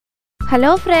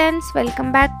Hello friends,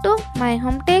 welcome back to my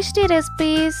home tasty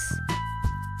recipes.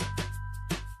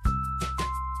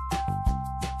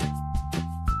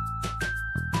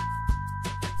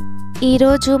 ఈ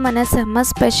రోజు మన summer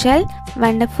special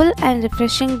wonderful and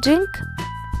refreshing drink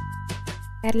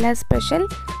Kerala special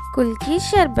kulki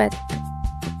షర్బత్.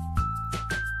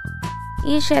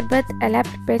 ఈ షర్బత్ ఎలా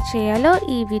prepare చేయాలో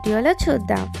ఈ వీడియోలో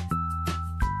చూద్దాం.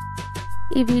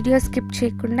 ఈ వీడియో స్కిప్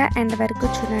చేయకుండా ఎండ్ వరకు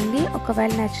చూడండి.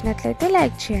 ఒకవేళ నచ్చినట్లయితే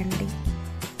లైక్ చేయండి.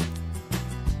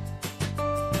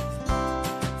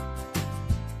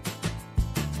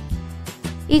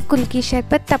 ఈ కుల్కీ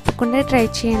షర్బత్ తప్పకుండా ట్రై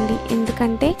చేయండి.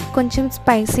 ఎందుకంటే కొంచెం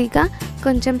స్పైసీగా,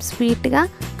 కొంచెం స్వీట్గా,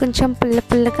 కొంచెం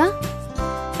పుల్లగా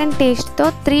అండ్ టేస్ట్తో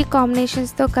 3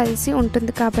 కాంబినేషన్స్తో కలిసి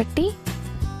ఉంటుంది కాబట్టి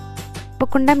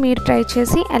తప్పకుండా మీరు ట్రై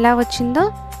చేసి ఎలా వచ్చిందో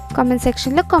కామెంట్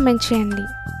సెక్షన్లో కామెంట్ చేయండి.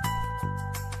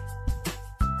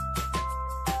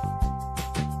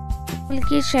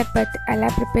 కుల్కీ షర్బత్ ఎలా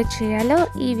ప్రిపేర్ చేయాలో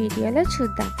ఈ వీడియోలో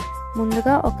చూద్దాం.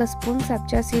 ముందుగా ఒక స్పూన్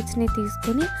సబ్జా సీడ్స్ని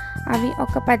తీసుకుని అవి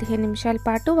ఒక 15 నిమిషాల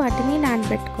పాటు వాటిని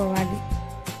నానబెట్టుకోవాలి.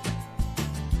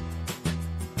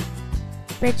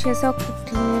 ప్రిపేర్ చేసి ఒక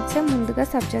 15 మినిట్స్ ముందుగా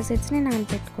సబ్జా సీడ్స్ని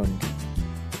నానబెట్టుకోండి.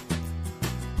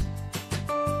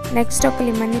 నెక్స్ట్ ఒక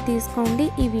లెమన్ని తీసుకోండి.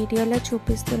 ఈ వీడియోలో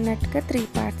చూపిస్తున్నట్టుగా 3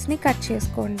 పార్ట్స్ని కట్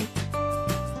చేసుకోండి.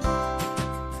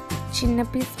 చిన్న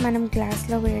పీస్ మనం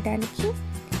గ్లాస్లో వేయడానికి,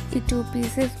 ఈ 2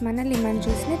 పీసెస్ మన లెమన్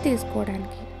జ్యూస్ని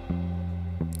తీసుకోవడానికి.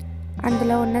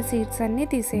 అందులో ఉన్న సీడ్స్ అన్నీ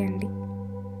తీసేయండి.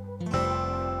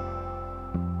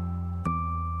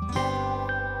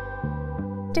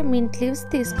 మింట్ లీవ్స్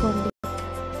తీసుకోండి.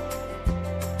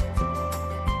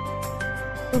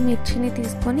 మిర్చిని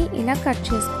తీసుకొని ఇలా కట్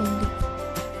చేసుకోండి.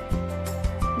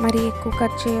 మరి ఎక్కువ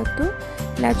కట్ చేయొద్దు,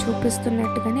 ఇలా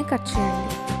చూపిస్తున్నట్టుగానే కట్ చేయండి.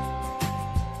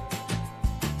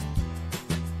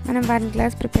 మనం 1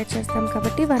 గ్లాస్ ప్రిపేర్ చేస్తాం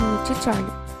కాబట్టి 1 మిర్చి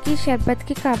చాలు. ఈ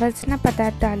షర్బత్కి కావాల్సిన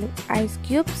పదార్థాలు: ఐస్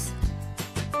క్యూబ్స్,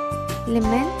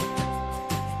 లెమన్,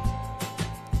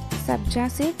 సబ్జా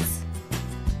సీడ్స్,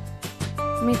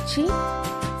 మిర్చి,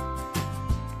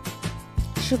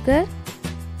 షుగర్,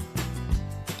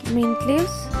 మింట్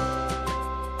లీవ్స్,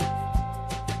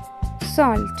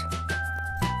 సాల్ట్.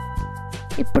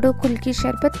 ఇప్పుడు కుల్కీ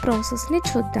షర్బత్ ప్రాసెస్ని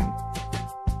చూద్దాం.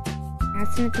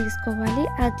 గ్లాస్ని తీసుకోవాలి.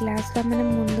 ఆ గ్లాస్లో మనం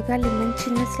ముందుగా లెమన్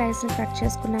చిన్న స్లైస్ని కట్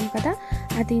చేసుకున్నాం కదా,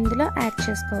 అది ఇందులో యాడ్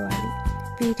చేసుకోవాలి.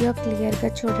 వీడియో క్లియర్గా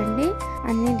చూడండి,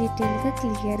 అన్ని డీటెయిల్గా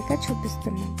క్లియర్గా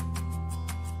చూపిస్తున్నాం.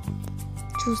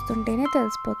 చూస్తుంటేనే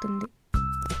తెలిసిపోతుంది.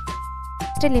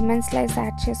 ఫస్ట్ లెమన్ స్లైస్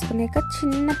యాడ్ చేసుకున్నాక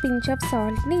చిన్న పించ్ ఆఫ్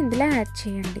సాల్ట్ని ఇందులో యాడ్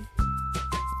చేయండి.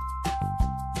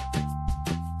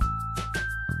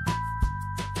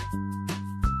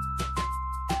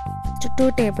 Next 2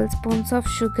 table spoons of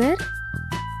sugar,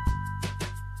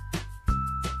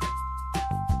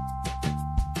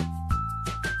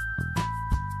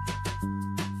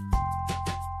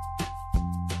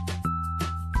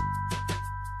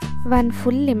 one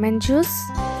full lemon juice,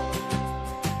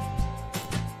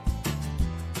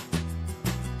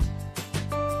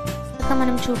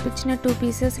 మనం చూపించిన 2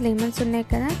 పీసెస్ లెమన్స్ ఉన్నాయి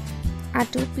కదా, ఆ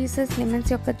 2 పీసెస్ లెమన్స్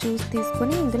యొక్క జ్యూస్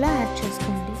తీసుకొని ఇందులో యాడ్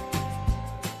చేసుకోండి.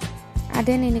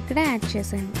 అదే నేను ఇక్కడ యాడ్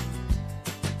చేశాను.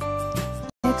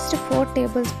 Next 4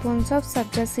 table spoons of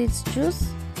sabja seeds juice,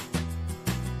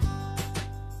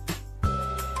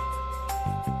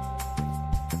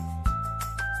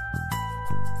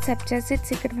 sabja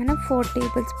seeds ఇక్కడ మనం 4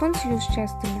 టేబుల్ స్పూన్స్ యూజ్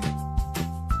చేస్తున్నాం.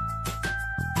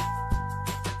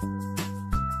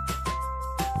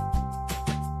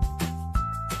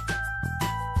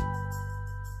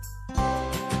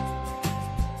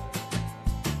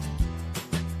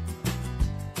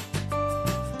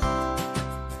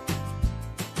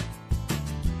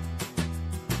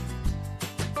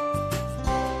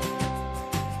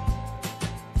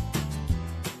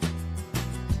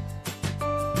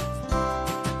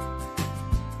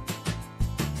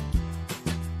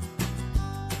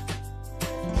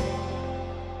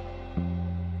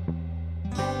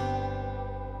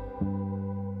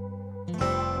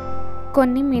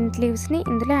 కొన్ని మింట్ లీవ్స్ని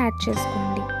ఇందులో యాడ్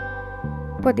చేసుకోండి.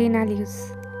 పుదీనా లీవ్స్,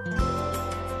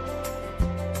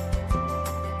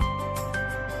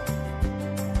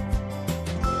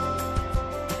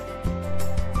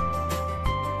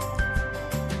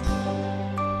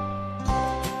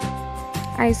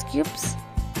 ఐస్ క్యూబ్స్.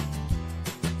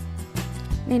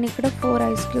 నేను ఇక్కడ 4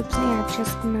 ఐస్ క్యూబ్స్ని యాడ్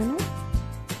చేసుకున్నాను.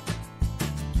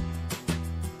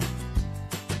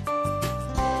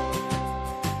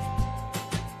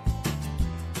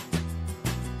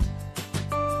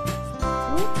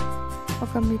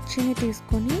 ఒక మిర్చిని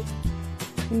తీసుకొని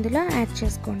ఇందులో యాడ్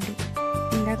చేసుకోండి.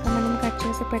 ఇందాక మనం కట్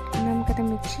చేసి పెట్టుకున్నాం కదా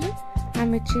మిర్చి, ఆ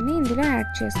మిర్చిని ఇందులో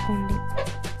యాడ్ చేసుకోండి.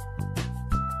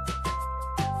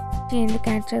 ఎందుకు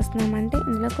యాడ్ చేస్తున్నామంటే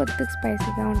ఇందులో కొద్దిగా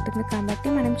స్పైసీగా ఉంటుంది కాబట్టి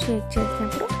మనం షేక్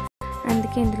చేసినప్పుడు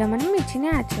అందుకే ఇందులో మనం మిర్చిని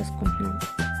యాడ్ చేసుకుంటున్నాం.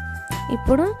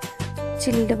 ఇప్పుడు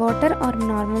చిల్డ్ వాటర్ ఆర్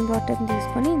నార్మల్ వాటర్ని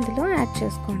తీసుకొని ఇందులో యాడ్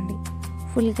చేసుకోండి.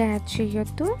 ఫుల్గా యాడ్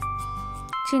చేయొద్దు,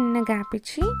 చిన్న గ్యాప్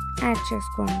ఇచ్చి యాడ్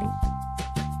చేసుకోండి.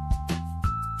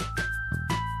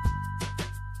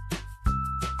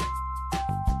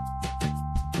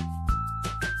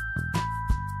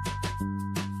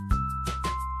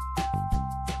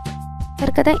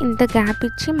 కదా ఇంత గ్యాప్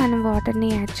ఇచ్చి మనం వాటర్ని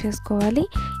యాడ్ చేసుకోవాలి.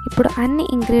 ఇప్పుడు అన్ని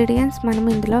ఇంగ్రీడియంట్స్ మనం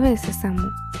ఇందులో వేసేసాము.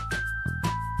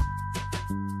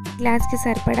 గ్లాస్కి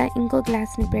సరిపడా ఇంకో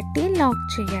గ్లాస్ని పెట్టి లాక్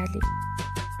చేయాలి.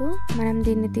 ఇప్పుడు మనం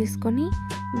దీన్ని తీసుకొని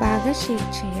బాగా షేక్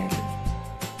చేయాలి.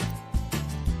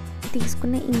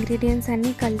 తీసుకున్న ఇంగ్రీడియంట్స్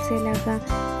అన్నీ కలిసేలాగా,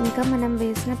 ఇంకా మనం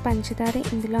వేసిన పంచదార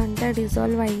ఇందులో అంతా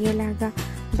డిజాల్వ్ అయ్యేలాగా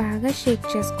బాగా షేక్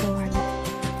చేసుకోవాలి.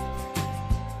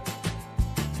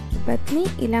 షర్బత్ని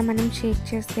ఇలా మనం షేక్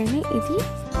చేస్తేనే ఇది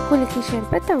కులికి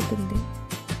షర్బత్ అవుతుంది.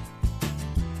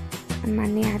 మనం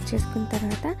అన్నీ యాడ్ చేసుకున్న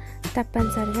తర్వాత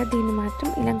తప్పనిసరిగా దీన్ని మాత్రం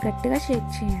ఇలా గట్టిగా షేక్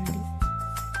చేయండి.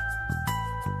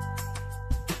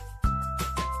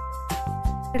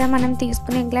 ఇక్కడ మనం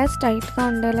తీసుకునే గ్లాస్ టైట్గా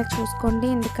ఉండేలా చూసుకోండి,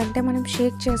 ఎందుకంటే మనం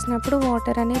షేక్ చేసినప్పుడు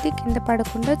వాటర్ అనేది కింద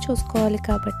పడకుండా చూసుకోవాలి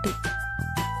కాబట్టి.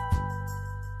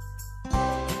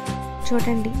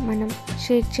 చూడండి మనం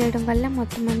షేక్ చేయడం వల్ల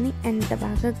మొత్తం అన్నీ ఎంత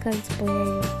బాగా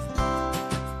కలిసిపోయాయో.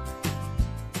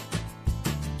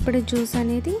 ఇప్పుడు జ్యూస్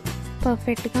అనేది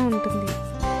పర్ఫెక్ట్గా ఉంటుంది.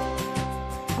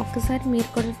 ఒక్కసారి మీరు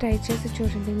కూడా ట్రై చేసి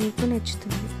చూడండి, మీకు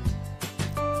నచ్చుతుంది.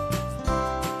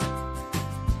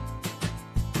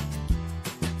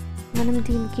 మనం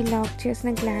దీనికి లాక్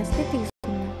చేసిన గ్లాస్ని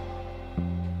తీసుకుందాం.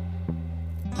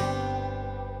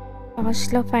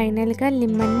 లాస్ట్లో ఫైనల్గా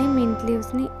లెమన్ని, మింట్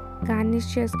లీవ్స్ని గార్నిష్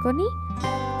చేసుకొని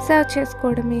సర్వ్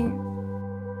చేసుకోవడమే.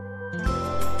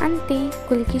 అంతే,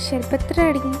 కుల్కి షర్బత్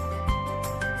రెడీ.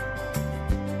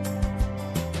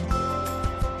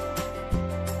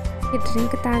 ఈ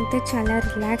డ్రింక్ తాగితే చాలా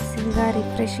రిలాక్సింగ్గా,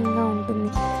 రిఫ్రెషింగ్గా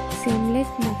ఉంటుంది. Same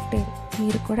like mocktail.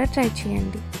 మీరు కూడా ట్రై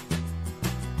చేయండి.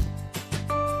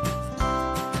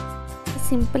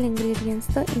 సింపుల్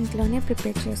ఇంగ్రీడియంట్స్తో ఇంట్లోనే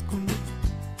ప్రిపేర్ చేసుకోండి.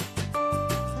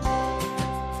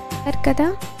 కదా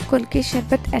కుల్కి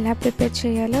షర్బత్ ఎలా ప్రిపేర్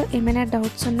చేయాలో, ఏమైనా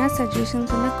డౌట్స్ ఉన్నా,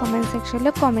 సజెషన్స్ ఉన్నా కామెంట్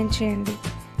సెక్షన్లో కామెంట్ చేయండి.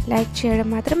 లైక్ చేయడం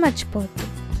మాత్రం మర్చిపోవద్దు.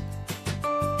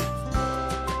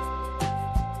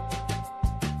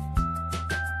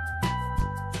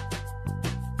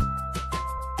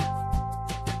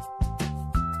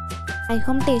 మై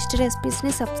హోమ్ టేస్టీ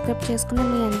రెసిపీస్ని సబ్స్క్రైబ్ చేసుకున్న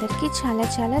మీ అందరికీ చాలా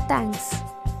చాలా థ్యాంక్స్.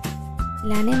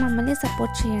 ఇలానే మమ్మల్ని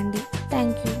సపోర్ట్ చేయండి.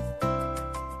 Thank you.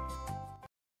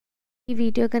 ఈ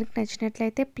వీడియో కనుక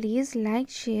నచ్చినట్లయితే please like,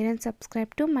 share and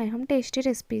subscribe to my home tasty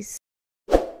recipes.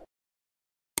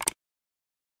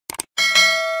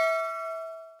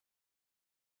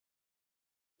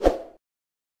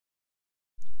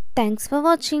 Thanks for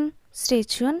watching. Stay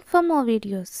tuned for more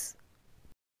videos.